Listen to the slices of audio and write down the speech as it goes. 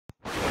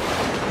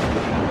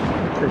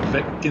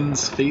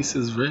Povetkin's face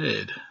is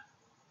red.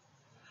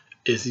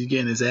 Is he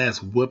getting his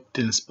ass whooped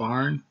in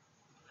sparring?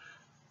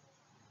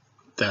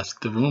 That's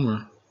the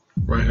rumor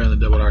right here on the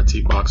Double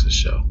RT Boxing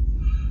Show.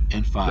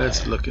 In 5,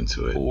 let's look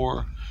into it.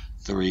 4,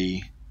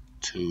 3,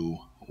 2,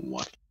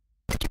 1.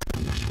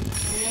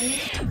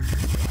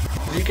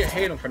 You can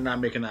hate him for not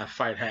making that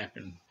fight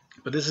happen,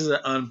 but this is an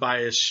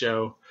unbiased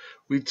show.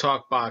 We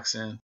talk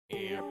boxing.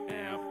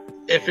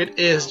 If it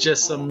is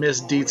just some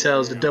missed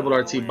details, the Double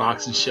RT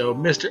Boxing Show,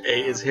 Mr.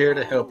 A is here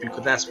to help you,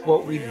 because that's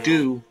what we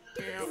do.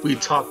 We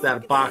talk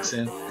that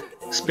boxing,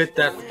 spit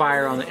that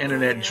fire on the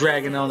internet,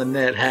 dragging on the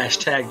net,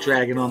 hashtag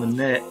dragging on the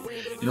net.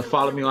 You know,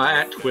 follow me on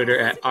at Twitter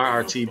at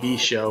RRTB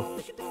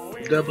Show.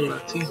 Double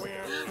RT,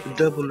 the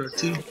Double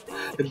RT,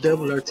 the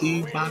Double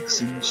RT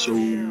Boxing Show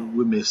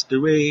with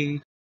Mr.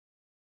 A.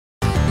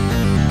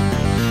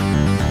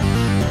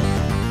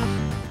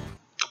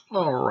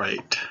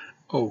 Alright,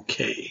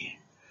 okay.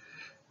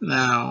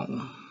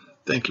 Now,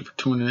 thank you for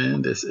tuning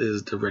in. This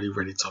is the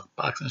Ready Talk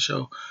Boxing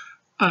Show.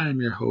 I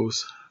am your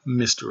host,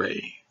 Mr.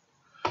 A.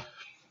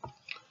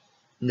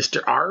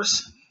 Mr.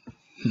 R's?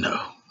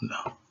 No,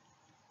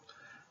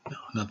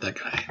 not that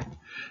guy.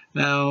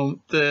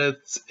 Now,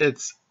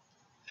 it's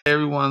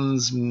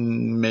everyone's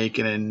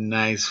making a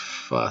nice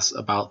fuss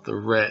about the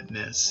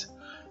redness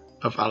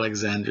of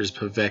Alexander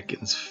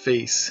Povetkin's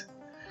face.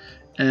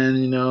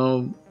 And,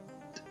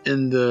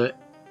 in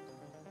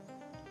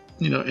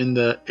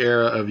the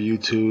era of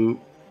YouTube,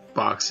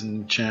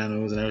 boxing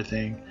channels and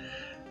everything,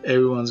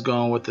 everyone's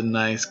going with the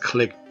nice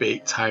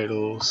clickbait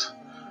titles.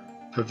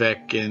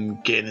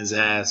 Povetkin getting his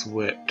ass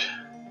whipped.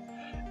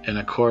 And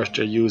of course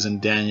they're using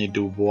Daniel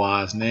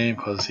Dubois' name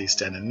because he's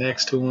standing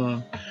next to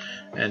him.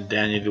 And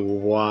Daniel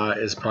Dubois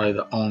is probably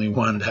the only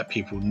one that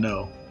people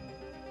know.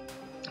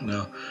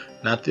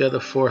 Not the other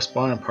 4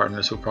 sparring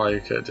partners who probably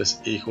could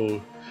just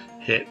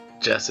hit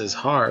just as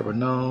hard. But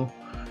no,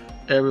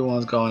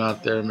 everyone's going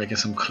out there making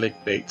some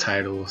clickbait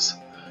titles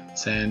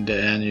saying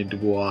Daniel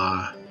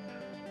Dubois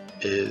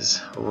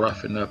is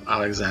roughing up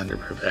Alexander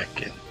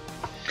Povetkin.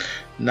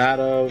 Not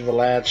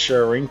Vlad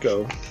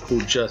Sharenko,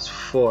 who just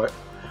fought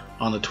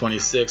on the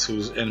 26th,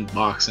 who's in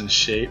boxing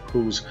shape,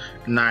 who's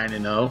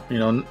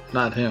 9-0.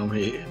 Not him.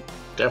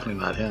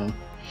 Definitely not him.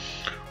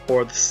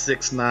 Or the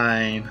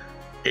 6'9",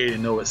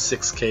 8-0 with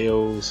 6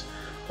 KOs,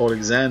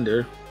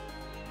 Alexander.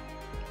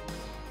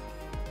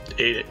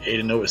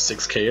 8-0 with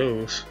 6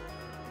 KOs.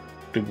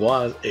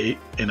 Dubois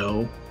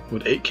 8-0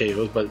 with 8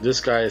 KOs, but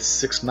this guy is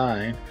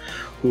 6'9",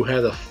 who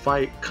has a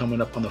fight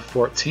coming up on the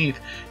 14th.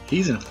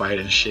 He's in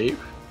fighting shape,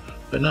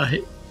 but not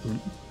he.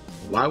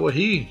 Why would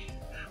he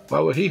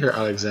hurt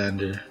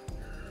Alexander?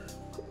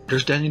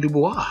 There's Daniel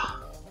Dubois.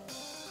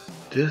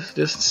 This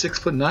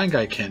 6'9"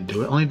 guy can't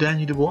do it. Only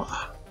Daniel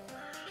Dubois.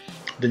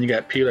 Then you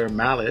got Peter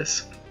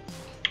Malice,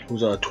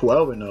 who's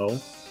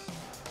 12-0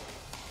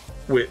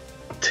 with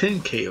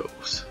 10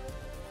 KOs.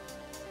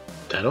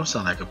 That don't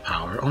sound like a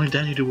power. Only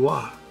Daniel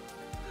Dubois.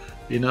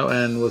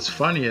 And what's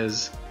funny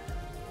is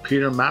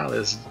Peter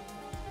Malice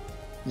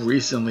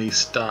recently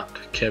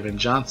stopped Kevin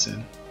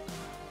Johnson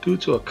due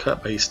to a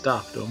cut, but he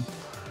stopped him.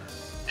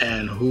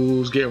 And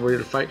who's getting ready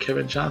to fight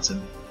Kevin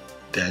Johnson?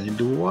 Daniel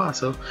Dubois.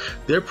 So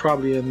they're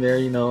probably in there,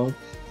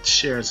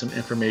 sharing some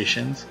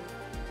information.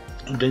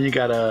 And then you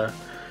got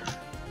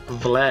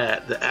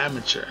Vlad, the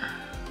amateur.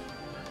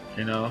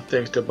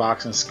 Thanks to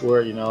Boxing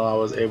Square, I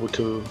was able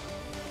to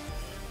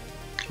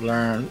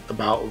learn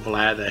about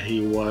Vlad, that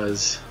he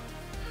was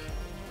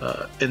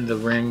in the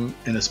ring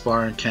in the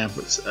sparring camp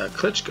with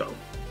Klitschko.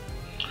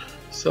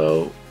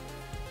 So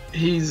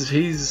he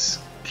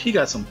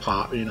got some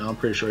pop, I'm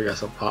pretty sure he got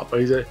some pop,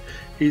 but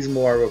he's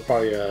more of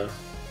probably a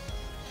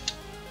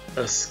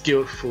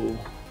skillful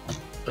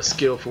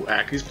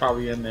act. He's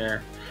probably in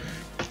there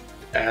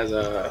as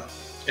a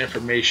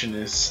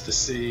informationist to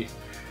see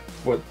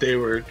what they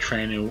were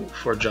training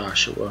for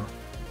Joshua.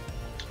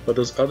 But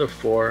those other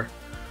 4,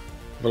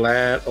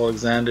 Vlad,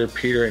 Alexander,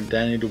 Peter, and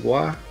Daniel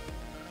Dubois,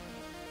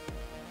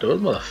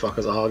 those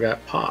motherfuckers all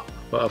got pop.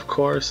 But of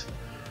course,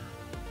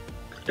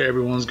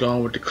 everyone's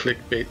going with the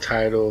clickbait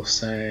title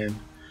saying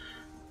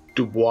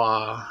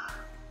Dubois,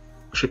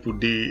 Triple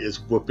D,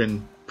 is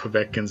whooping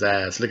Povetkin's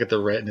ass. Look at the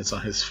redness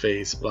on his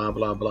face, blah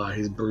blah blah.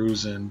 He's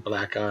bruising,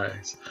 black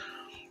eyes.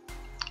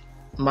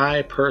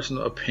 My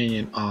personal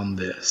opinion on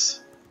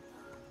this,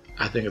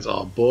 I think it's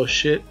all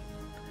bullshit.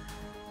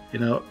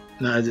 Now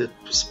is it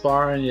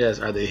sparring? Yes.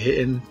 Are they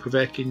hitting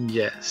Povetkin?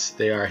 Yes,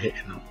 they are hitting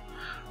him.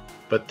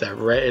 But that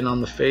redness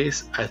on the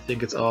face, I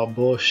think it's all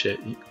bullshit.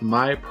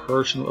 My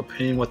personal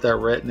opinion what that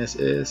redness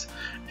is,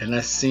 and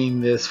I've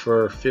seen this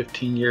for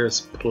 15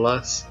 years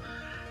plus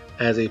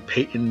as a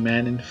Peyton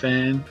Manning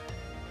fan.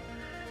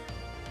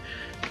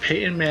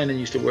 Peyton Manning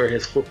used to wear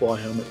his football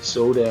helmet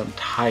so damn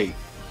tight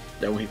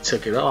that when he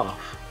took it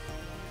off,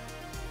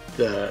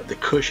 the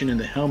cushion in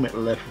the helmet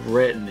left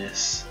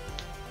redness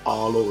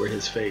all over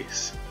his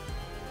face.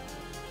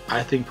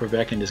 I think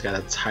Povetkin just got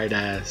a tight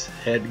ass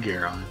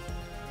headgear on.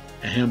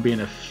 And him being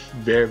a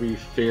very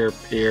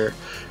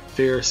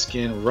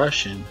fair-skinned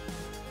Russian,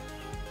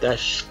 that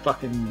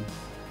fucking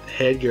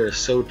headgear is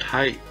so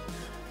tight,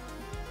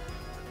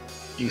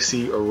 you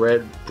see a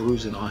red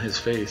bruising on his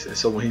face, and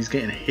so when he's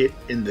getting hit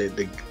in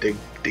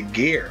the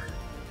gear,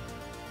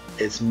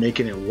 it's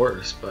making it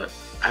worse. But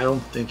I don't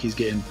think he's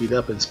getting beat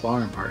up in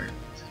sparring partners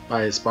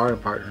by his sparring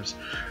partners.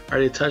 Are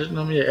they touching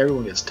him? Yeah,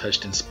 everyone gets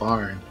touched in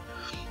sparring.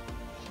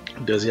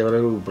 Does he have a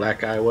little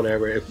black eye,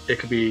 whatever? It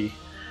could be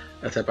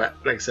a type of,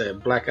 like I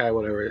said, black eye,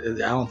 whatever.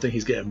 I don't think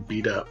he's getting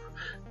beat up.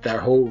 That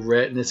whole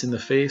redness in the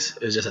face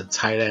is just a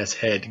tight ass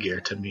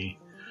headgear to me.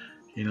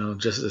 You know,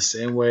 just the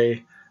same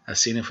way I've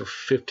seen it for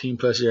 15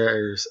 plus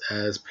years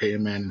as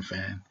Peyton Manning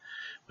fan.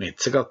 When he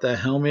took off that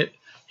helmet,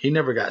 he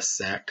never got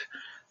sacked,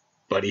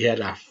 but he had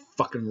a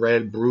fucking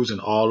red bruising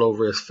all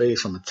over his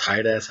face from a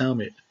tight ass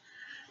helmet.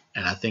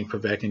 And I think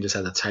Povetkin just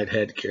has a tight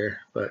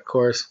headgear. But of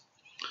course,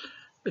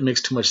 it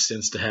makes too much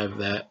sense to have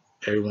that.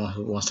 Everyone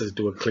who wants to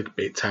do a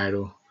clickbait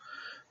title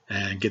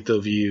and get the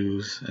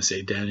views and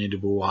say Daniel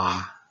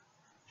Dubois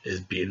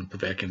is beating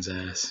Povetkin's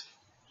ass.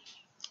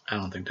 I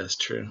don't think that's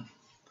true.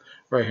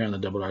 Right here on the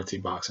Double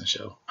RT Boxing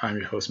Show. I'm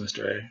your host,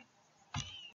 Mr. A.